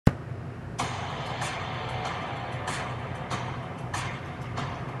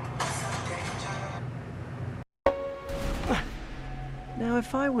Now,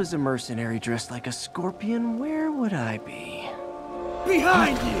 if I was a mercenary dressed like a scorpion, where would I be?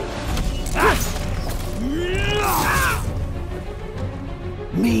 Behind you!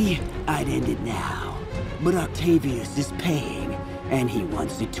 Me, I'd end it now. But Octavius is paying, and he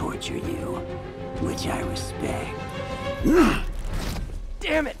wants to torture you. Which I respect.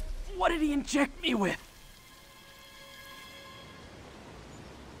 Damn it! What did he inject me with?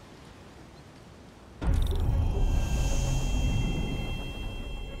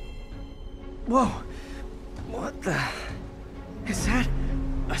 Whoa! What the... Is that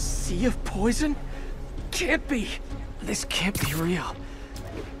a sea of poison? Can't be! This can't be real.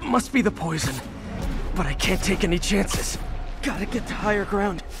 Must be the poison. But I can't take any chances. Gotta get to higher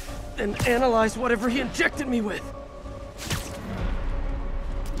ground and analyze whatever he injected me with.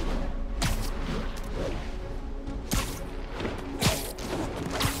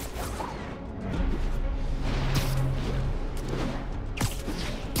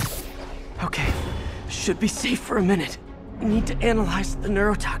 Okay, should be safe for a minute. Need to analyze the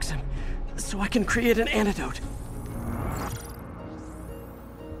neurotoxin so I can create an antidote.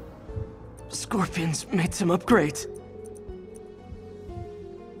 Scorpions made some upgrades.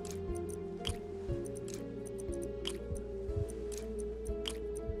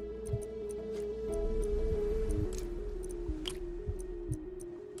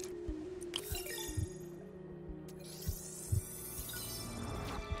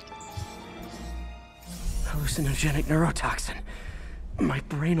 Hallucinogenic neurotoxin. My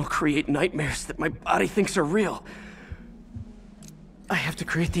brain will create nightmares that my body thinks are real. I have to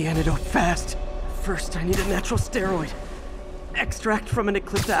create the antidote fast. First, I need a natural steroid. Extract from an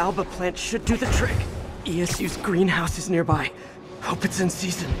Eclipta alba plant should do the trick. ESU's greenhouse is nearby. Hope it's in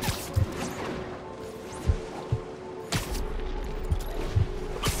season.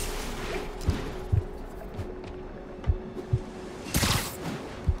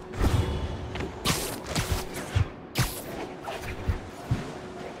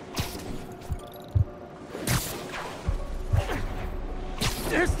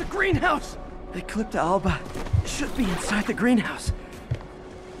 There's the greenhouse! The Eclipta alba should be inside the greenhouse.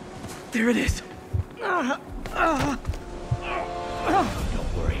 There it is. Don't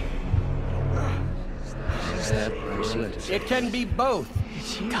worry. It can be both.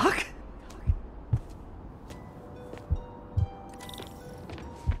 Doc?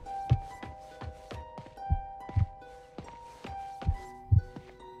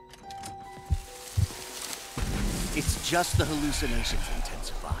 It's just the hallucinations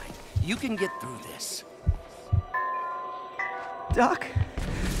intensifying. You can get through this. Doc?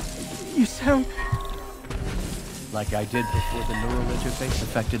 You sound... Like I did before the neural interface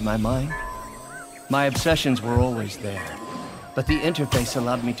affected my mind? My obsessions were always there, but the interface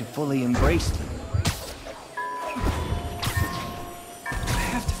allowed me to fully embrace them. I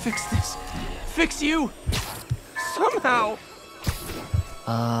have to fix this. Fix you! Somehow!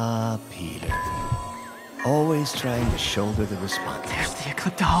 Ah, Peter. Always trying to shoulder the responsibility. There's the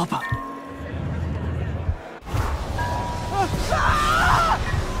Eclipta alba.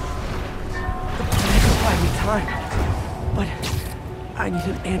 The plant will buy me time, but I need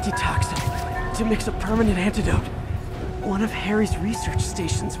an antitoxin to mix a permanent antidote. One of Harry's research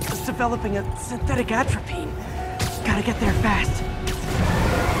stations was developing a synthetic atropine. Gotta get there fast.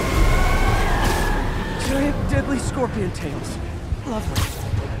 Giant deadly scorpion tails. Lovely.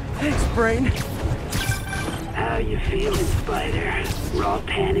 Thanks, brain. How you feeling, Spider? Raw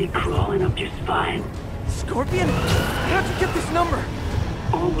panic crawling up your spine? Scorpion? How'd you get this number?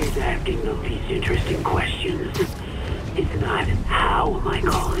 Always asking them these interesting questions. It's not how am I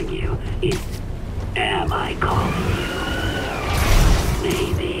calling you, it's am I calling you?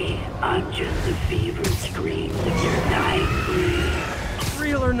 Maybe I'm just the fevered screams of your nightmares.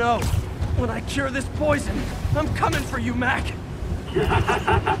 Real or no, when I cure this poison, I'm coming for you, Mac.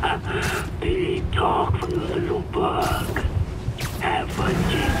 Big talk from the little bug. Have fun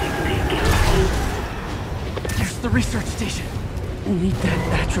chasing pink. There's the research station. Need that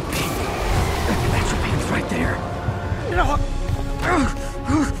atropine. Atropine's right there.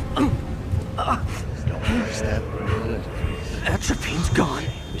 Is that good? Atropine's gone.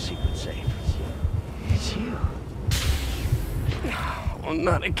 Your secret's safe. It's you. Oh,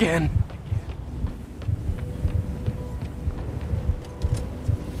 not again.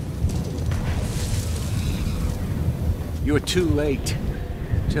 You're too late.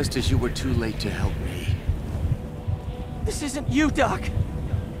 Just as you were too late to help me. This isn't you, Doc.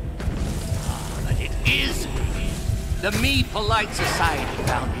 But it is me. The me polite society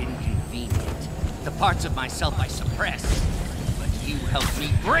found inconvenient. The parts of myself I suppress. But you helped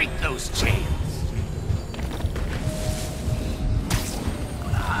me break those chains.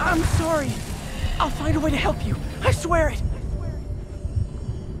 I'm sorry. I'll find a way to help you. I swear it.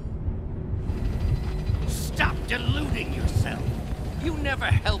 Stop deluding yourself. You never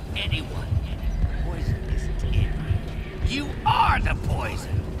help anyone. Poison isn't in you. You are the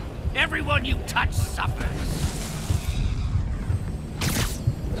poison. Everyone you touch suffers.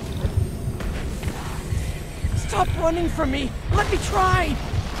 Stop running from me. Let me try.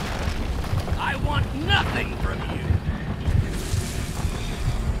 I want nothing from you.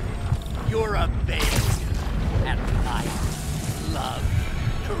 You're a failure at life, love,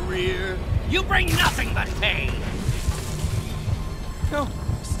 career. You bring nothing but pain. No,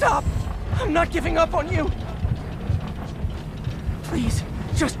 stop. I'm not giving up on you. Please,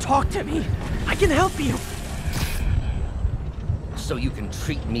 just talk to me. I can help you. So you can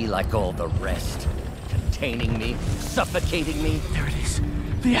treat me like all the rest. Containing me, suffocating me. There it is.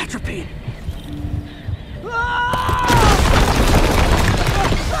 The atropine.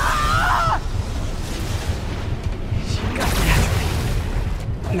 She got the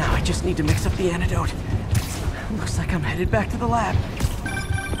atropine. Now I just need to mix up the antidote. Looks like I'm headed back to the lab.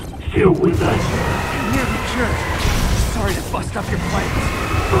 Still with us? Nearly cured. Sorry to bust up your plans.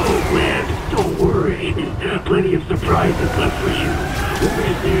 Oh, man, don't worry. Plenty of surprises left for you. We'll be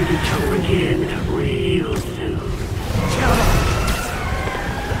there to jump again real soon. Count on.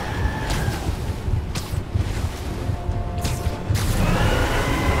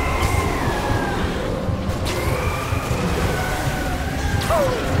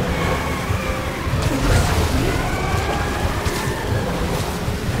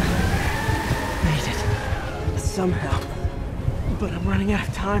 Somehow. But I'm running out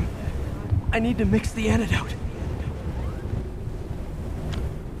of time. I need to mix the antidote.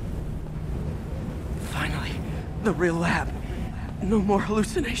 Finally, the real lab. No more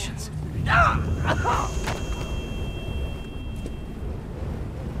hallucinations.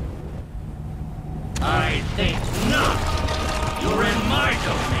 I think not. You're in my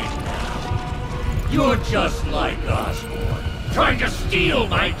domain now. You're just like Osborn, trying to steal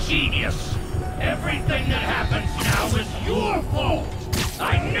my genius. Everything that happens now is your fault!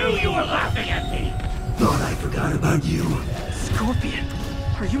 I knew you were laughing at me! Thought I forgot about you. Scorpion,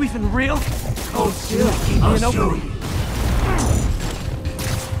 are you even real? Oh, still, I'll show you.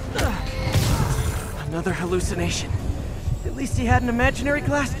 Another hallucination. At least he had an imaginary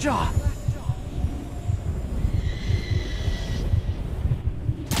glass jaw.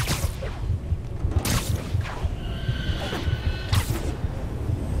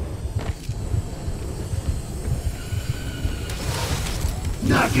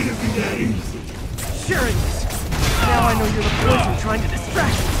 Not gonna be that easy. Sure it is. Now I know you're the poison trying to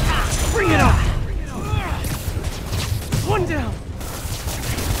distract me. Bring it on! One down!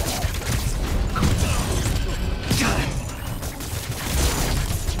 Got him!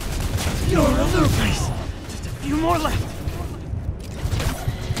 You're a loser! Nice. Just a few more left.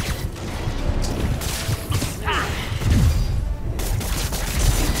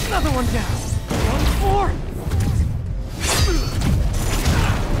 Another one down. 1 more.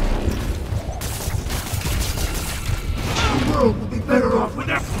 The world will be better off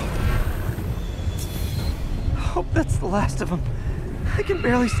without you. Hope that's the last of them. I can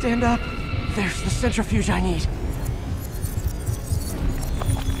barely stand up. There's the centrifuge I need.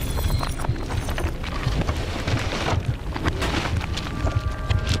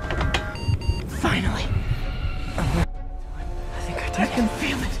 Finally. I think I can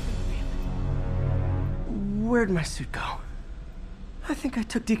feel it. Where'd my suit go? I think I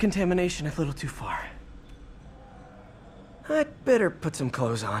took decontamination a little too far. I'd better put some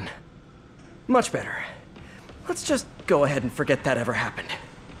clothes on. Much better. Let's just go ahead and forget that ever happened.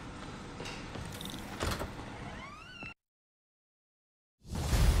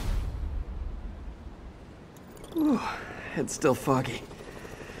 Ooh, head's still foggy.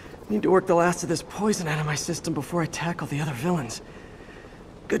 Need to work the last of this poison out of my system before I tackle the other villains.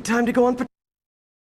 Good time to go on